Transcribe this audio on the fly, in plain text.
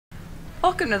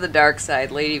Welcome to the dark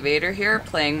side. Lady Vader here,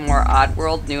 playing more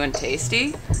OddWorld New and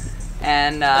Tasty.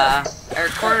 And I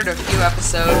recorded a few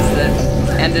episodes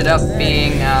that ended up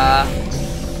being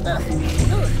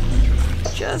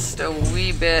just a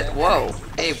wee bit... Whoa.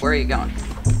 Hey, where are you going?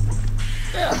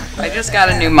 I just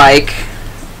got a new mic,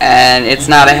 and it's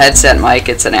not a headset mic,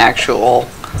 it's an actual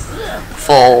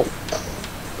full,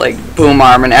 like, boom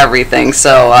arm and everything.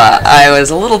 So I was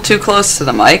a little too close to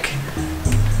the mic.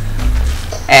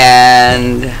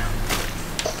 And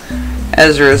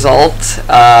as a result,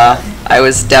 I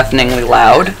was deafeningly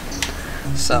loud,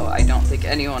 so I don't think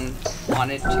anyone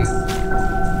wanted to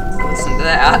listen to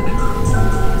that.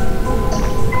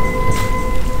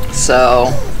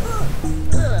 So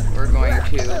we're going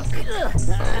to,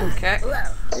 okay,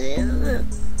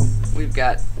 we've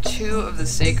got 2 of the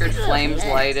sacred flames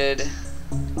lighted,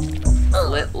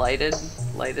 lit.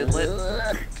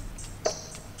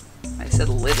 I said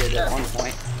lidded at one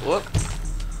point. Whoop.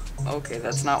 Okay,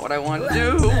 that's not what I wanted to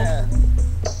do.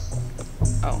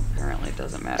 Oh, apparently it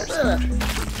doesn't matter so much.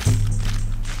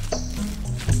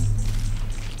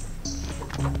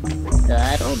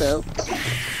 I don't know.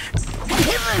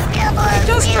 I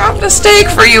just dropped a steak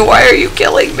for you. Why are you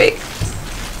killing me?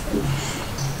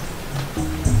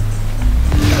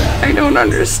 I don't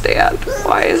understand.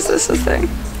 Why is this a thing?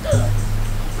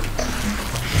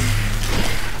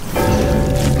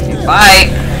 Bye.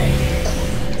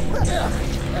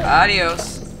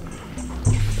 Adios.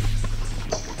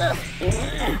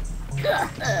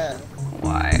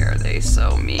 Why are they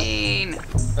so mean?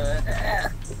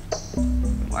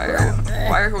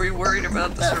 Why are we worried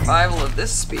about the survival of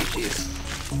this species?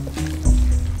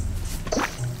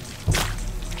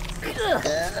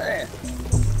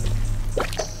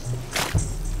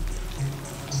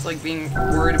 It's like being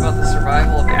worried about the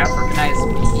survival of Africanized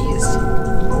bees.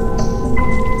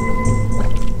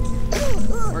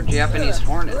 Japanese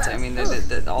hornets. I mean,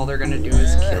 all they're gonna do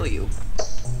is kill you.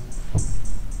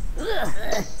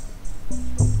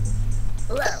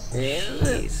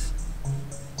 Jeez.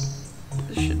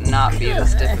 This should not be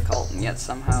this difficult, and yet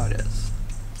somehow it is.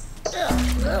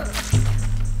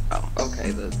 Oh,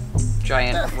 okay, the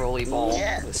giant rolly ball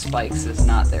with spikes is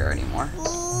not there anymore.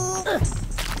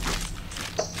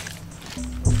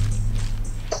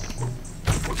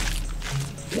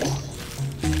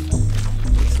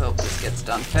 Hope this gets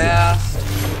done fast.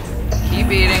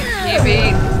 Keep eating, keep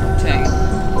eating.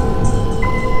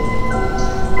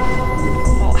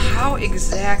 Well, how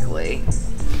exactly?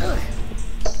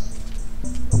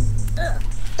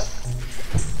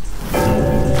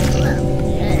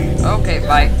 Okay,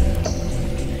 bye.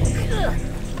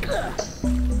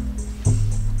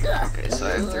 Okay, so I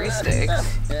have 3 steaks.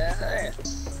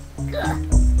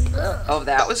 Oh,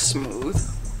 that was smooth.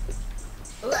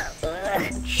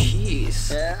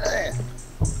 Jeez.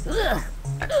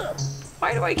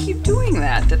 Why do I keep doing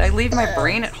that? Did I leave my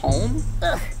brain at home?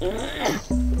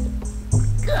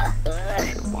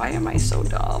 Why am I so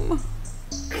dumb?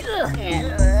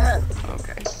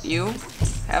 Okay, you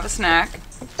have a snack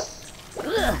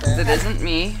that isn't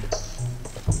me.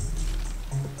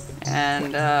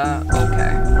 And,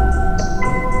 okay.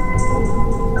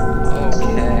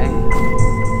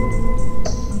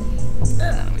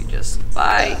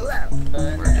 Bye.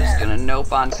 We're just gonna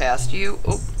nope on past you.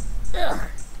 Oh.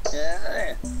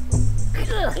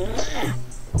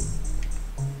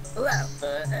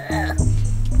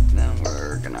 Then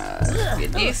we're gonna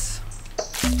get these.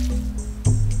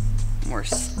 More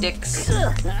sticks.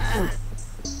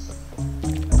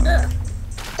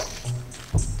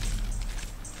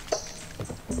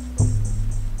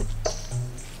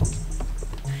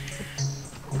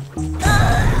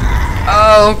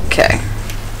 Okay.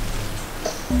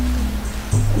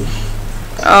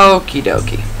 Okie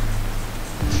dokie.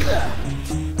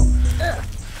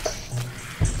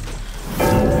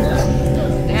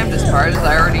 Damnedest part is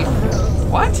I already...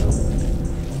 What?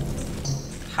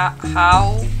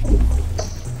 How?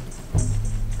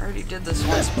 I already did this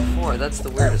once before. That's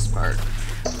the weirdest part.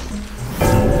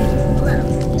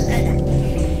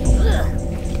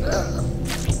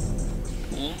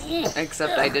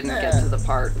 Except I didn't get to the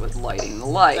part with lighting the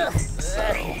light. So,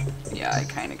 yeah, I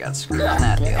kind of got screwed on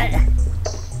that deal.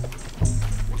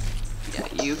 Yeah,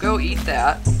 you go eat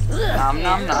that. Nom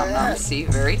nom nom nom. See,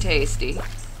 very tasty.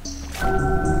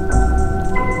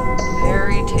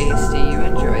 Very tasty. You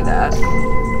enjoy that.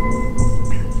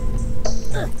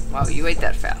 Wow, you ate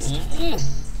that fast.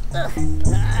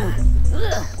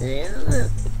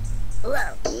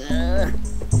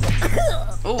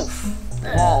 Oof.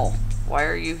 Wall. Why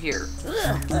are you here?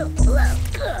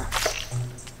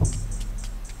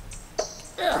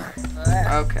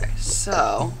 Okay,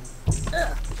 so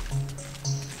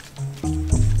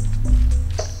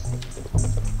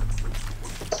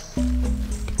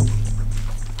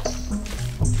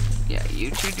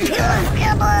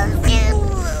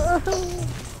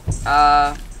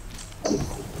Oh.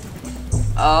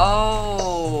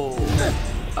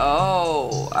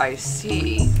 Oh, I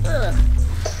see.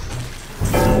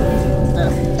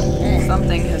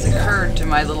 Something has occurred to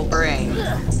my little brain.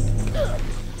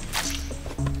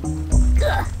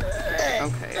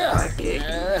 Okay, I get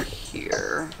you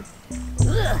here.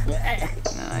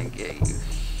 And I get you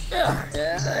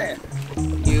here.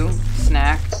 You,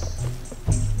 snack.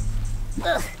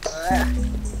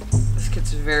 This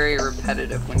gets very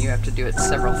repetitive when you have to do it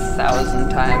several thousand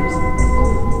times.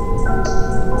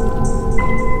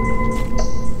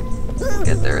 We'll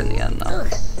get there in the end, though.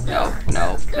 No,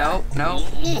 no, no, no.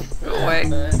 Go away.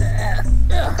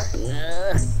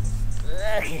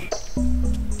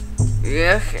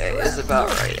 Yeah, okay, is about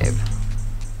right, Abe.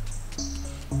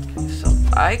 Okay, so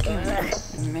I can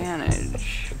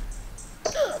manage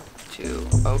to...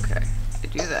 Okay, I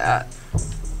do that.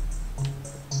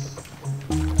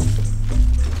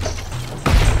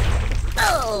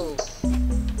 Oh!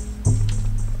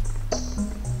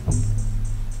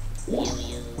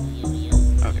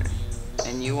 Okay.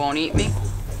 And you won't eat me?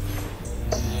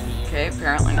 Okay,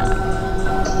 apparently not.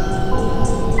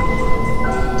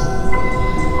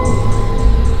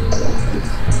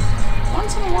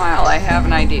 Once in a while, I have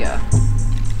an idea.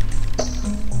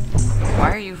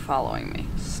 Why are you following me?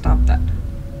 Stop that.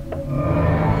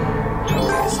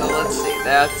 Okay, so let's see.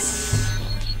 That's...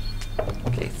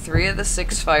 Okay, 3 of the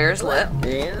 6 fires lit.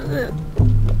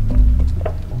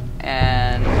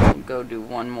 And we'll go do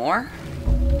one more.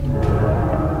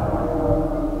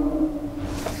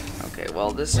 Okay,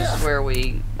 well, this is where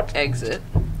we exit.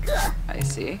 I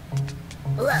see.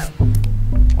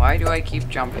 Why do I keep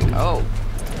jumping? Oh,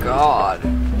 God.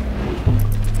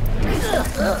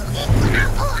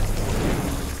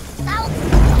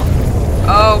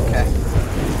 Okay.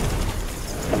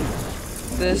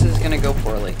 This is gonna go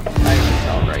poorly. I can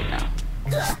tell right now.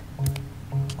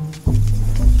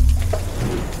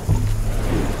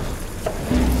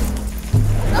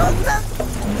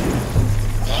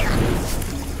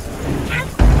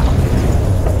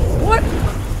 What?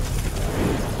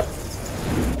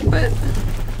 But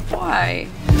why?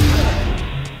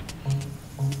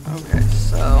 Okay,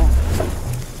 so...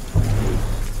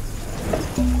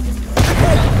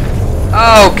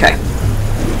 Okay.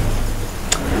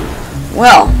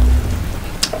 Well,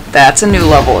 that's a new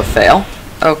level of fail.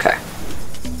 Okay.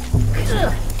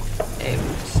 Hey,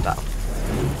 stop.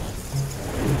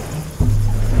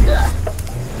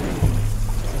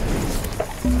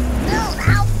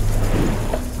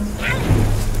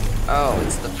 Oh,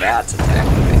 it's the bats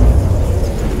attacking me.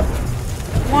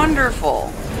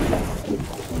 Wonderful.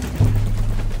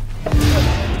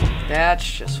 That's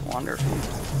just wonderful.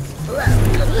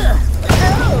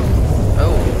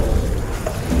 Oh.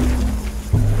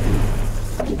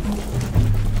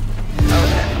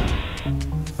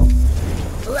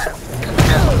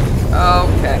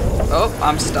 Okay. Oh,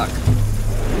 I'm stuck.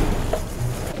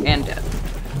 And dead.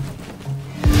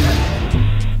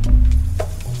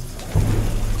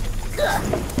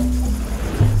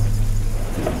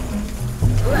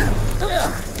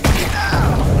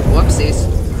 Whoopsies.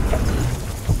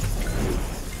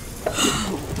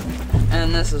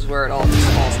 And this is where it all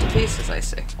just falls to pieces, I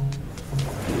see.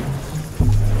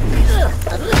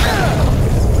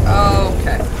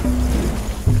 Okay.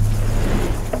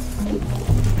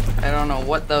 I don't know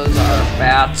what those are,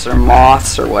 bats or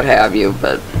moths or what have you,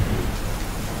 but...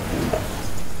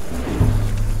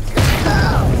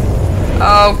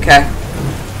 Okay.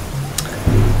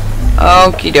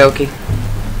 Okie dokie.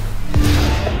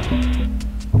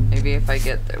 Maybe if I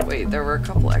get there. Wait, there were a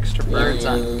couple extra birds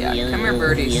on. Yeah, come here,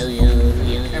 birdies. Come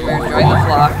here, join the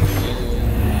flock.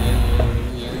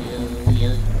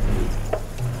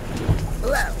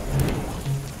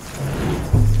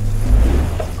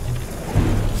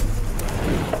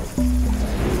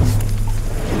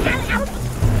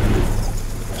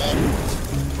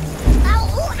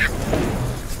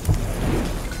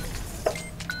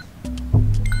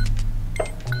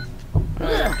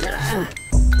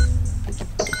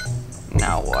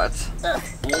 Now what?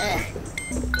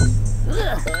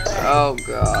 Oh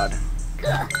God.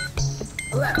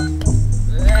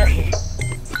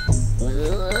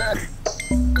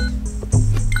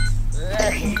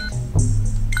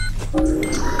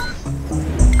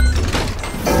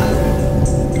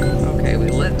 Okay, we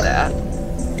lit that.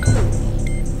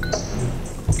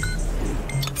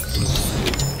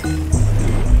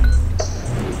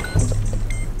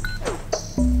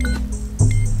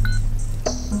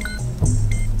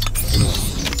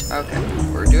 Okay,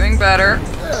 we're doing better,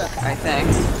 I think.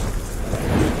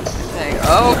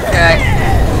 Okay.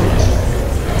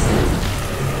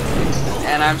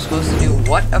 And I'm supposed to do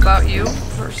what about you,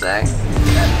 per se?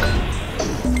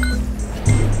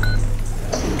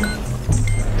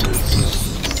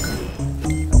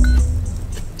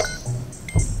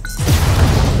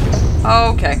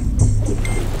 Okay.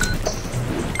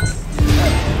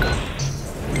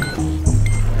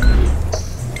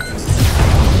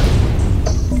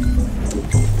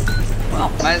 Well,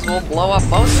 might as well blow up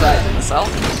both sides of the cell.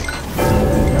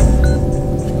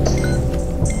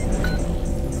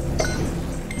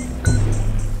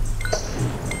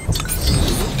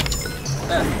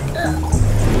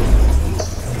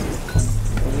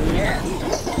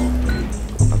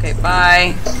 Okay,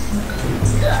 bye.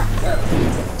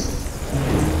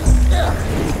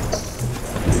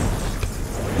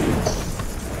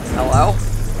 Hello?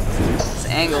 This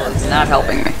angle is not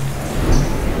helping me.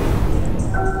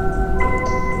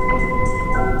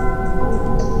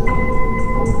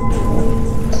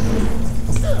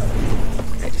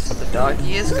 Okay, so the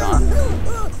doggy is gone.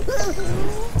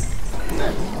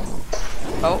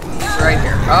 Oh, he's right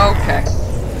here. Okay.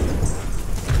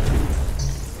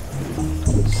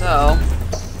 So...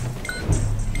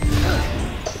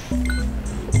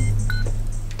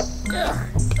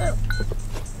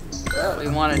 what we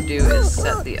want to do is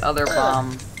set the other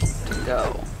bomb to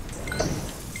go.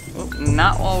 Oop,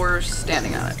 not while we're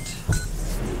standing on it.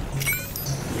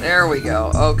 There we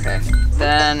go. Okay.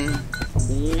 Then...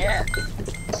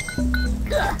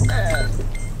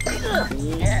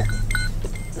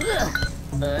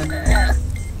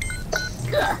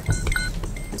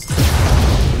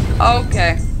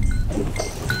 okay.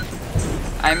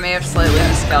 I may have slightly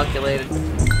miscalculated.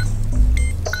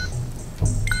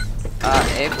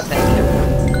 Abe, thank you.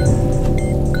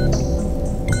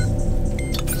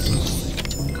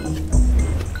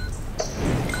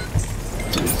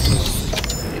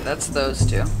 Okay, that's those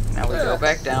two. Now we go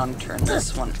back down, turn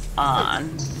this one on. I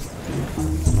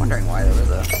was wondering why there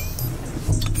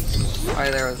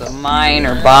was a mine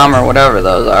or bomb or whatever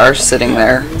those are sitting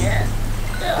there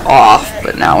off,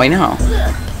 but now we know.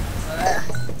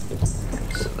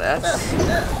 So that's...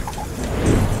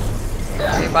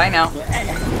 okay, bye now.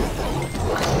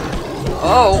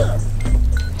 Oh!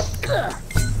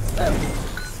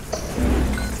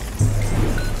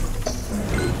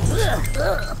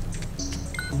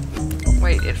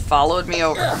 Wait, it followed me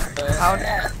over. How did...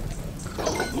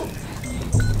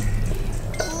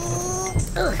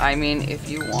 I mean, if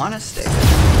you want to stay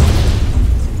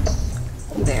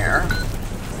there.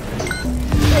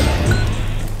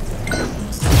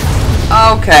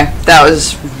 Okay, that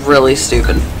was really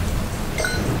stupid.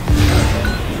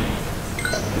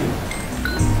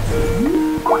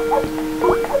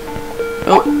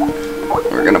 Oh,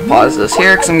 we're gonna pause this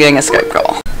here because I'm getting a Skype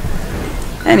call.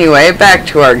 Anyway, back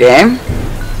to our game.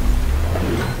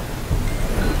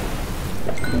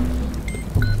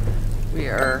 We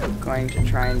are going to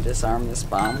try and disarm this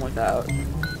bomb without...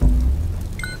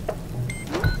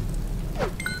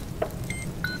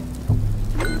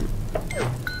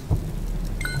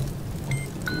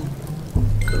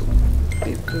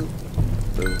 beep, boop,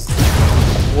 boop.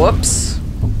 Whoops.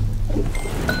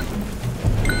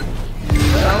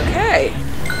 Okay.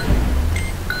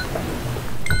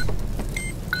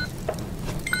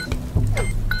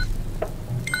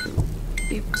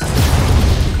 Beep.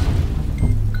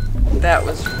 That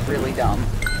was really dumb.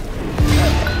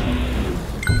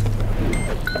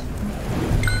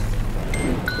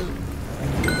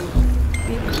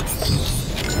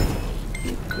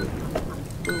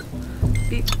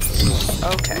 Beep.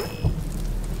 Okay.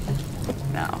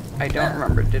 Now, I don't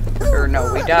remember, or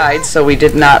no, we died, so we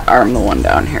did not arm the one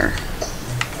down here.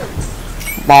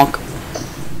 Bonk.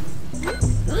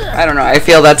 I don't know, I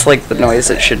feel that's like the noise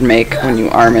it should make when you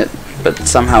arm it, but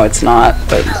somehow it's not,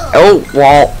 but... oh,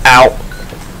 wall, ow.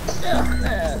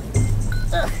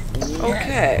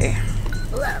 Okay.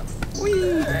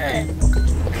 Whee.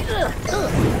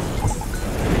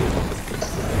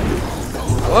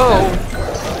 Whoa.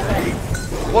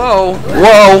 Whoa.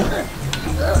 Whoa.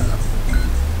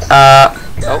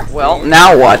 Oh, well,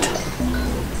 now what?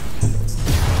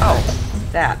 Oh,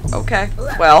 that. Okay.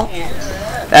 Well,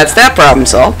 that's that problem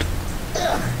solved.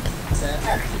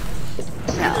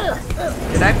 Now,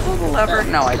 did I pull the lever?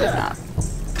 No, I did not.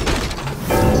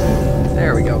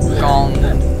 There we go. Gong.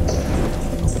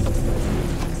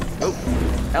 Oh,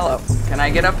 hello. Can I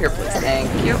get up here, please? Thank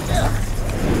you.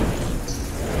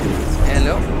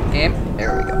 Hello. And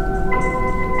there we go.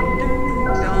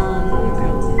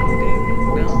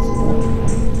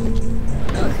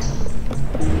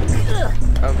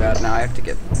 Oh god, now I have to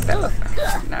get back.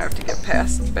 Now I have to get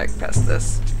back past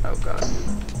this. Oh god.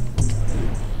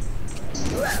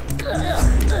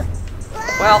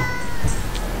 Well,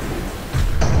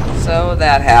 So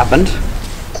that happened.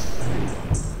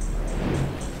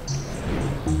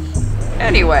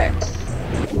 Anyway.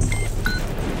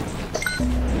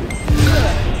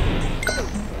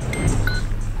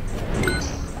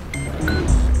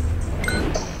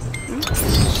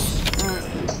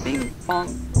 Bing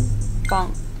bong,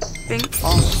 bong, bing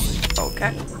bong.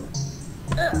 Okay.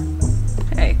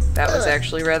 Hey, that was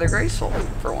actually rather graceful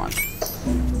for once.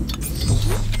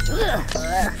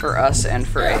 For us and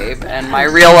for Abe. And my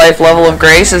real life level of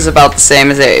grace is about the same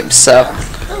as Abe's, so.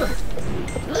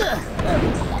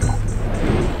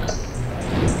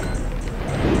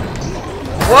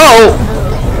 Whoa!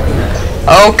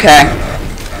 Okay.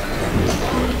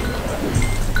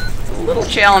 It's a little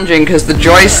challenging because the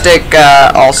joystick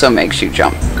also makes you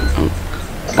jump.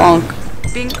 Bonk,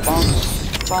 bing bonk,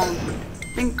 bonk,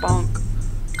 bing bonk,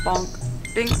 bonk,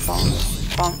 bing bonk,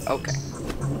 bonk. Okay.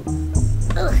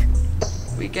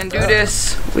 We can do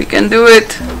this. We can do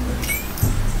it.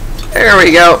 There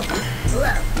we go.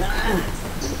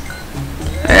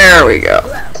 There we go.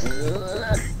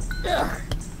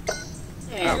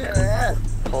 Okay.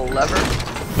 Pull lever.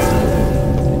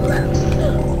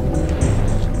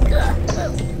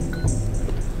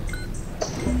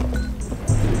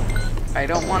 I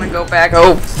don't want to go back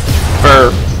over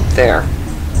there.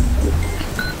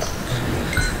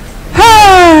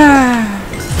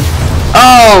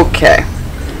 Okay.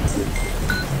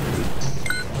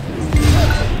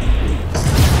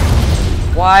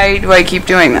 Why do I keep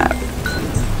doing that?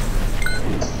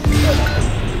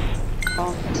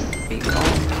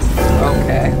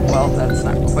 Okay, well that's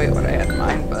not quite what I had in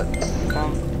mind, but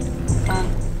bonk, bonk,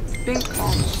 bing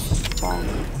bonk, bonk,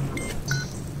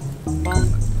 bonk,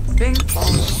 bing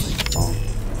bonk, bonk.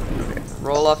 Okay,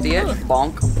 roll off the edge,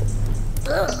 bonk.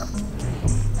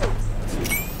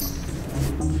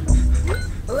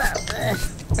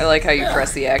 I like how you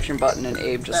press the action button and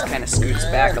Abe just kind of scoots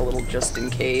back a little just in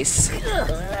case.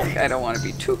 Like, I don't want to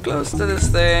be too close to this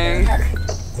thing.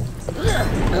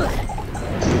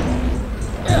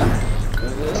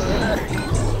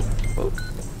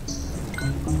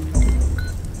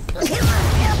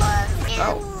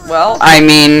 Oh, well, I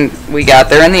mean, we got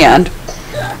there in the end.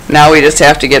 Now we just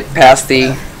have to get past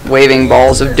the waving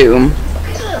balls of doom.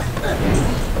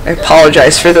 I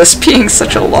apologize for this being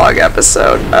such a long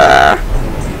episode. I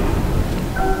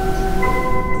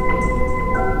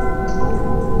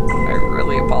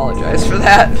really apologize for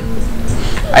that.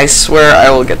 I swear I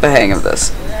will get the hang of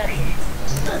this.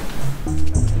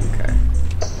 Okay.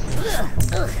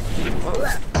 Whoa.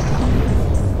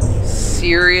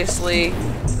 Seriously?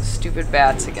 Stupid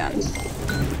bats again.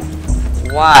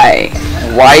 Why?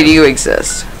 Why do you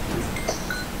exist?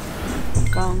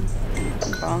 Bong,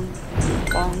 bong,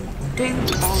 bong, bing,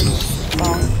 bong,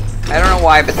 bong. I don't know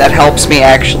why, but that helps me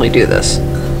actually do this.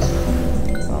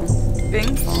 Bong,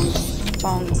 bing, bong,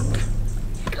 bong.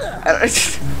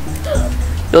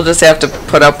 You'll just have to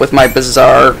put up with my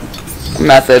bizarre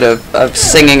method of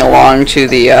singing along to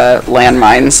the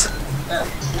landmines,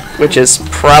 which is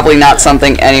probably not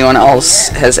something anyone else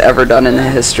has ever done in the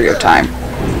history of time.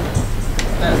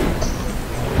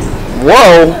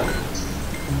 Whoa!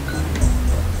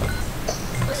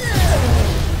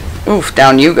 Oof,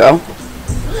 down you go.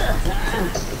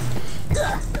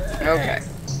 Okay.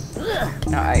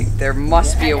 Now, there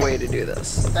must be a way to do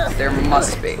this. There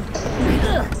must be.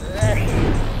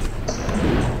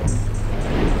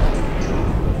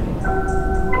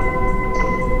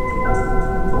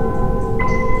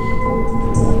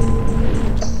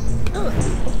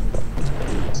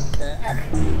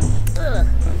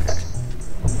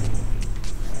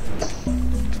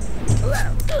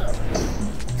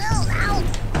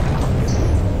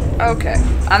 Okay.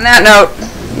 On that note,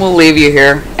 we'll leave you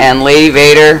here. And Lady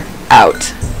Vader, out.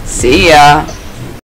 See ya.